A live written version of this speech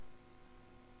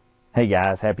Hey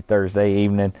guys, happy Thursday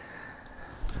evening.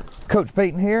 Coach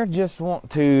Peyton here. Just want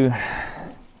to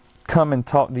come and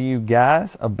talk to you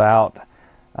guys about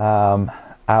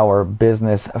our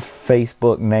business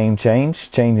Facebook name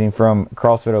change, changing from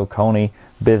CrossFit Oconee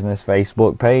business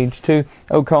Facebook page to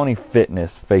Oconee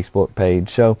Fitness Facebook page.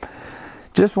 So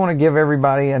just want to give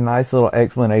everybody a nice little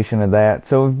explanation of that.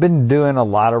 So we've been doing a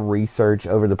lot of research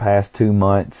over the past 2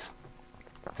 months,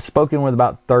 spoken with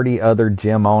about 30 other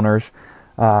gym owners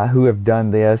who have done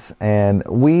this, and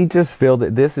we just feel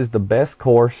that this is the best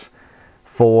course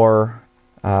for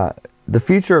the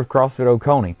future of CrossFit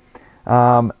Oconee.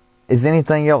 Is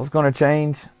anything else going to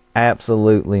change?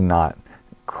 Absolutely not.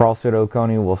 CrossFit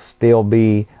Oconee will still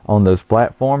be on those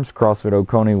platforms. CrossFit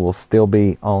Oconee will still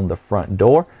be on the front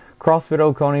door. CrossFit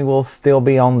Oconee will still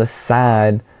be on the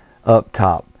side up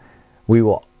top. We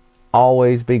will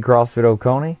always be CrossFit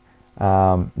Oconee.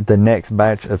 The next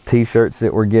batch of t-shirts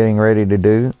that we're getting ready to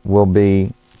do will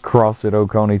be CrossFit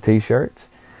Oconee t-shirts.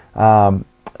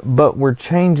 But we're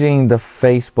changing the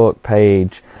Facebook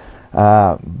page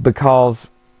because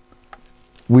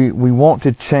we want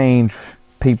to change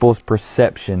people's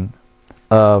perception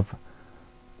of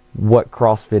what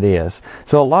CrossFit is.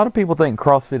 So a lot of people think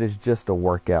CrossFit is just a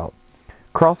workout.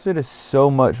 CrossFit is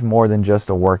so much more than just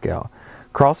a workout.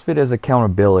 CrossFit is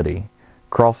accountability.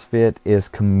 CrossFit is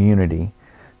community.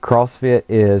 CrossFit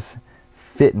is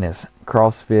fitness.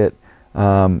 CrossFit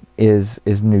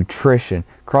is nutrition.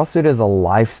 CrossFit is a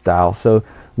lifestyle. So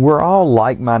we're all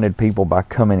like-minded people by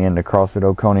coming into CrossFit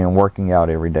Oconee and working out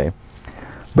every day.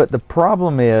 But the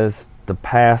problem is the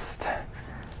past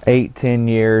 8-10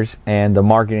 years and the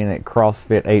marketing that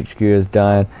CrossFit HQ has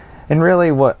done, and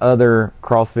really what other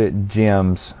CrossFit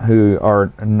gyms who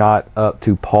are not up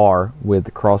to par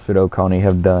with CrossFit Oconee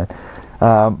have done.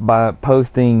 By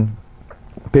posting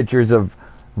pictures of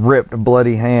ripped,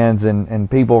 bloody hands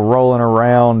and people rolling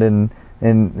around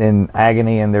in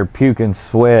agony and they're puking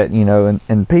sweat,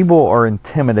 and people are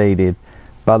intimidated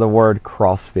by the word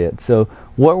CrossFit. So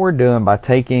what we're doing by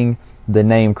taking the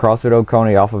name CrossFit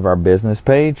Oconee off of our business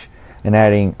page and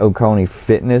adding Oconee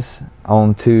Fitness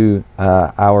onto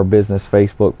our business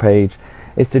Facebook page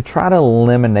is to try to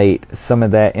eliminate some of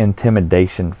that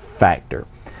intimidation factor.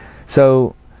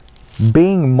 So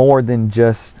being more than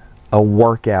just a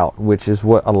workout, which is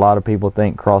what a lot of people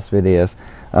think CrossFit is,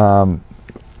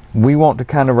 we want to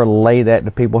kind of relay that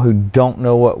to people who don't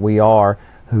know what we are,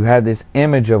 who have this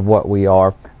image of what we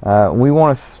are. We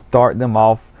want to start them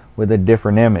off with a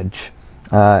different image.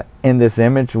 In this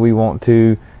image, we want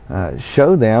to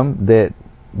show them that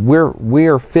we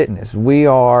are fitness. We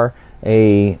are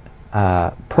a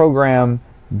program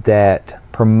that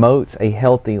promotes a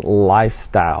healthy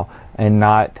lifestyle and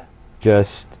not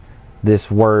just this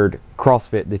word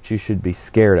CrossFit that you should be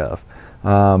scared of.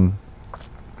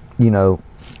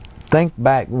 Think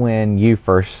back when you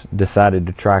first decided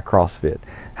to try CrossFit.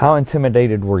 How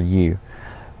intimidated were you?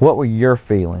 What were your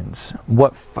feelings?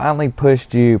 What finally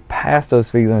pushed you past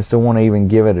those feelings to want to even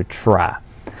give it a try?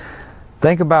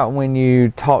 Think about when you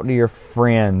talk to your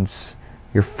friends,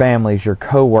 your families, your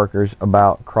coworkers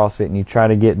about CrossFit, and you try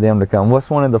to get them to come.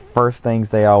 What's one of the first things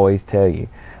they always tell you?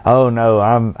 Oh no,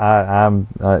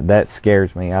 that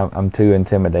scares me. I'm too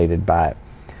intimidated by it.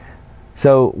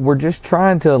 So we're just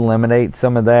trying to eliminate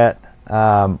some of that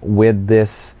with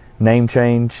this name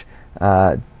change.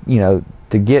 To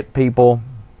get people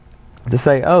to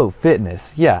say, "Oh,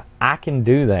 fitness, yeah, I can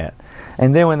do that."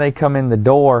 And then when they come in the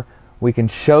door, we can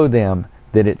show them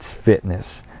that it's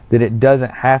fitness. That it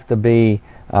doesn't have to be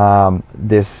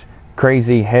this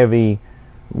crazy heavy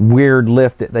weird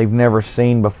lift that they've never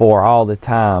seen before all the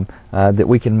time, that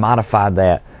we can modify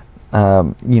that,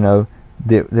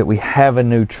 that we have a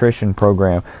nutrition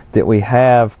program, that we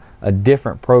have a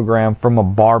different program from a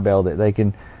barbell, that they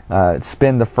can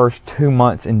spend the first 2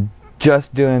 months in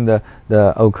just doing the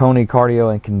Oconee cardio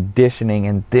and conditioning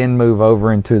and then move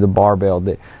over into the barbell,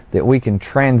 that we can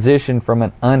transition from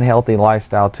an unhealthy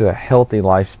lifestyle to a healthy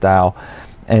lifestyle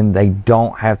and they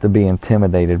don't have to be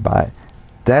intimidated by it.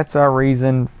 That's our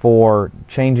reason for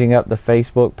changing up the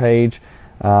Facebook page.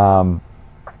 I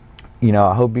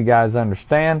hope you guys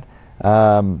understand.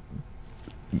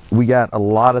 We got a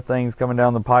lot of things coming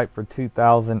down the pipe for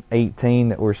 2018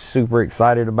 that we're super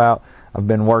excited about. I've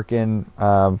been working,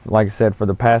 like I said, for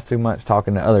the past 2 months,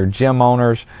 talking to other gym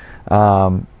owners.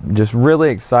 Just really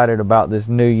excited about this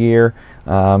new year.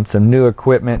 Some new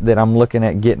equipment that I'm looking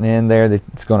at getting in there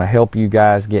that's going to help you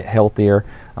guys get healthier,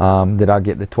 that I'll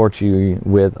get to torture you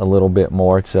with a little bit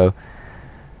more. So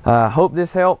hope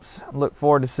this helps. Look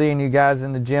forward to seeing you guys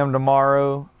in the gym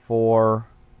tomorrow for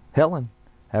Helen.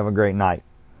 Have a great night.